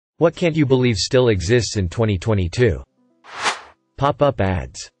What can't you believe still exists in 2022? Pop-up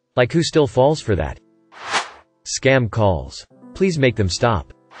ads. Like who still falls for that? Scam calls. Please make them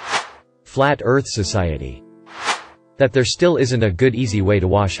stop. Flat Earth Society. That there still isn't a good easy way to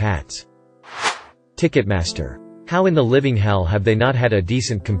wash hats. Ticketmaster. How in the living hell have they not had a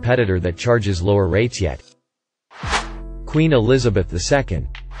decent competitor that charges lower rates yet? Queen Elizabeth II.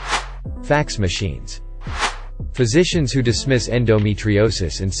 Fax machines. Physicians who dismiss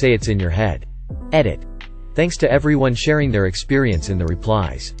endometriosis and say it's in your head. Edit. Thanks to everyone sharing their experience in the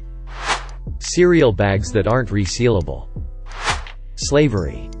replies. Cereal bags that aren't resealable.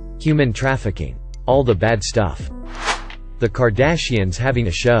 Slavery. Human trafficking. All the bad stuff. The Kardashians having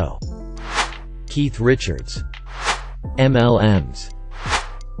a show. Keith Richards. MLMs.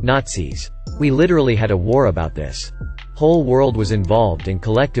 Nazis. We literally had a war about this. Whole world was involved and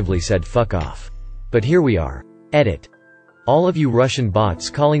collectively said fuck off. But here we are. Edit. All of you Russian bots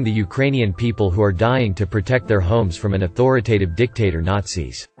calling the Ukrainian people who are dying to protect their homes from an authoritative dictator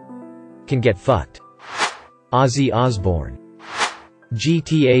Nazis can get fucked. Ozzy Osbourne.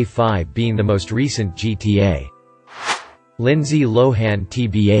 GTA 5 being the most recent GTA. Lindsay Lohan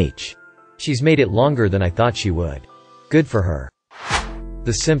TBH. She's made it longer than I thought she would. Good for her.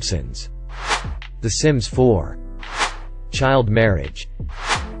 The Simpsons. The Sims 4. Child marriage.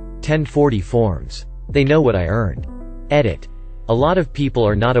 1040 forms. They know what I earned. Edit. A lot of people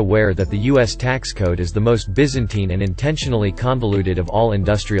are not aware that the US tax code is the most Byzantine and intentionally convoluted of all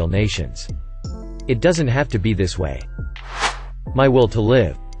industrial nations. It doesn't have to be this way. My Will to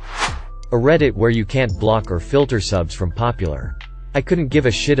Live. A Reddit where you can't block or filter subs from popular. I couldn't give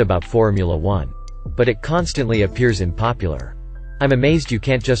a shit about Formula 1. But it constantly appears in popular. I'm amazed you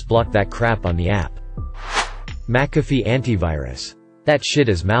can't just block that crap on the app. McAfee antivirus. That shit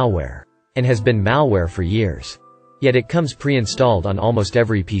is malware. And has been malware for years. Yet it comes pre-installed on almost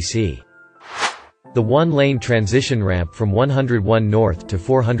every PC. The one-lane transition ramp from 101 North to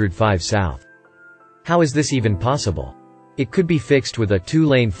 405 South. How is this even possible? It could be fixed with a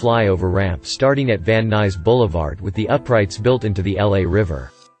two-lane flyover ramp starting at Van Nuys Boulevard with the uprights built into the LA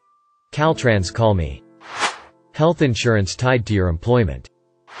River. Caltrans call me. Health insurance tied to your employment.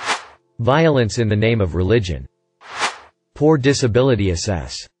 Violence in the name of religion. Poor disability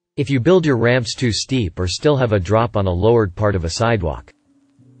assess. If you build your ramps too steep or still have a drop on a lowered part of a sidewalk.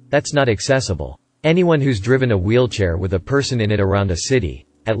 That's not accessible. Anyone who's driven a wheelchair with a person in it around a city,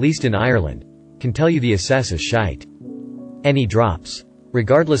 at least in Ireland, can tell you the assess is shite. Any drops,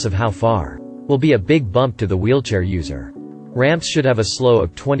 regardless of how far, will be a big bump to the wheelchair user. Ramps should have a slope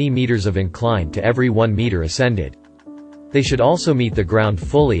of 20 meters of incline to every 1 meter ascended. They should also meet the ground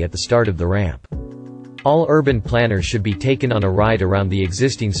fully at the start of the ramp. All urban planners should be taken on a ride around the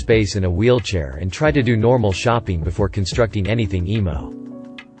existing space in a wheelchair and try to do normal shopping before constructing anything emo.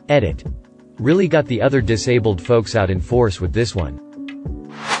 Edit. Really got the other disabled folks out in force with this one.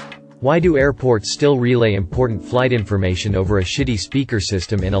 Why do airports still relay important flight information over a shitty speaker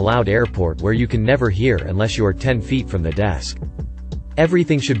system in a loud airport where you can never hear unless you are 10 feet from the desk?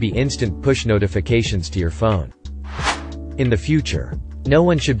 Everything should be instant push notifications to your phone. In the future, no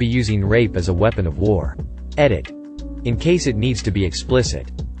one should be using rape as a weapon of war. Edit. In case it needs to be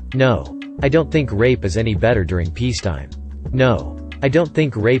explicit. No. I don't think rape is any better during peacetime. No. I don't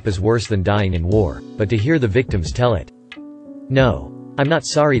think rape is worse than dying in war, but to hear the victims tell it. No. I'm not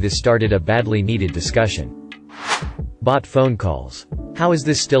sorry this started a badly needed discussion. Bot phone calls. How is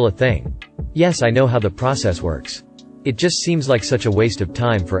this still a thing? Yes, I know how the process works. It just seems like such a waste of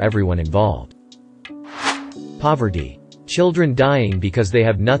time for everyone involved. Poverty. Children dying because they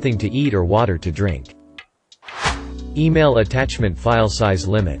have nothing to eat or water to drink. Email attachment file size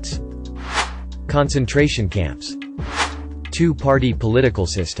limits. Concentration camps. Two-party political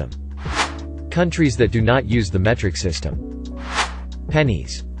system. Countries that do not use the metric system.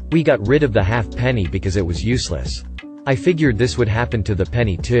 Pennies. We got rid of the half penny because it was useless. I figured this would happen to the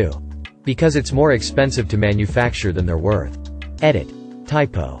penny too. Because it's more expensive to manufacture than they're worth. Edit.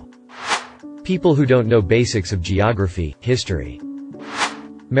 Typo. People who don't know basics of geography, history.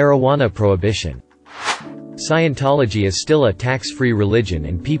 Marijuana prohibition. Scientology is still a tax-free religion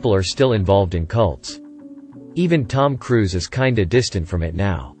and people are still involved in cults. Even Tom Cruise is kinda distant from it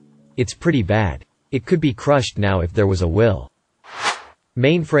now. It's pretty bad. It could be crushed now if there was a will.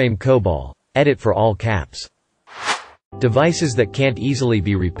 Mainframe COBOL. Edit for all caps. Devices that can't easily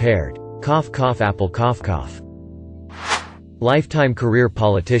be repaired. Cough cough Apple cough cough. Lifetime career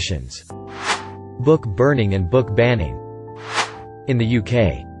politicians. Book burning and book banning. In the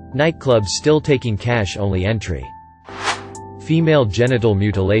UK, nightclubs still taking cash-only entry. Female genital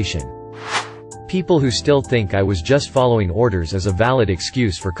mutilation. People who still think I was just following orders as a valid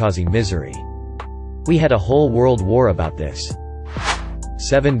excuse for causing misery. We had a whole world war about this.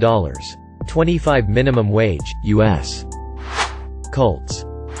 $7.25 minimum wage, US. Cults.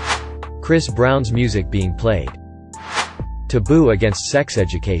 Chris Brown's music being played. Taboo against sex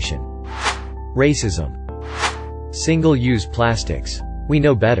education. Racism. Single-use plastics. We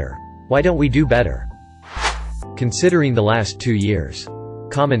know better. Why don't we do better? Considering the last 2 years.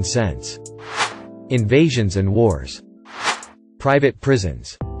 Common sense. Invasions and wars. Private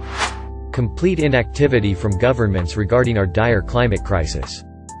prisons. Complete inactivity from governments regarding our dire climate crisis.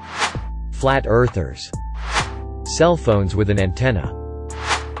 Flat earthers. Cell phones with an antenna.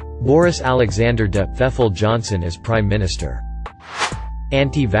 Boris Alexander de Pfeffel Johnson as Prime Minister.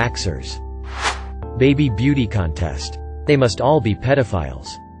 Anti-vaxxers. Baby beauty contest. They must all be pedophiles.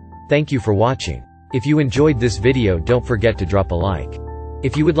 Thank you for watching. If you enjoyed this video, don't forget to drop a like.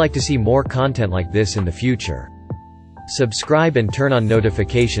 If you would like to see more content like this in the future, subscribe and turn on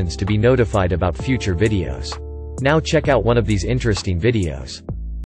notifications to be notified about future videos. Now check out one of these interesting videos.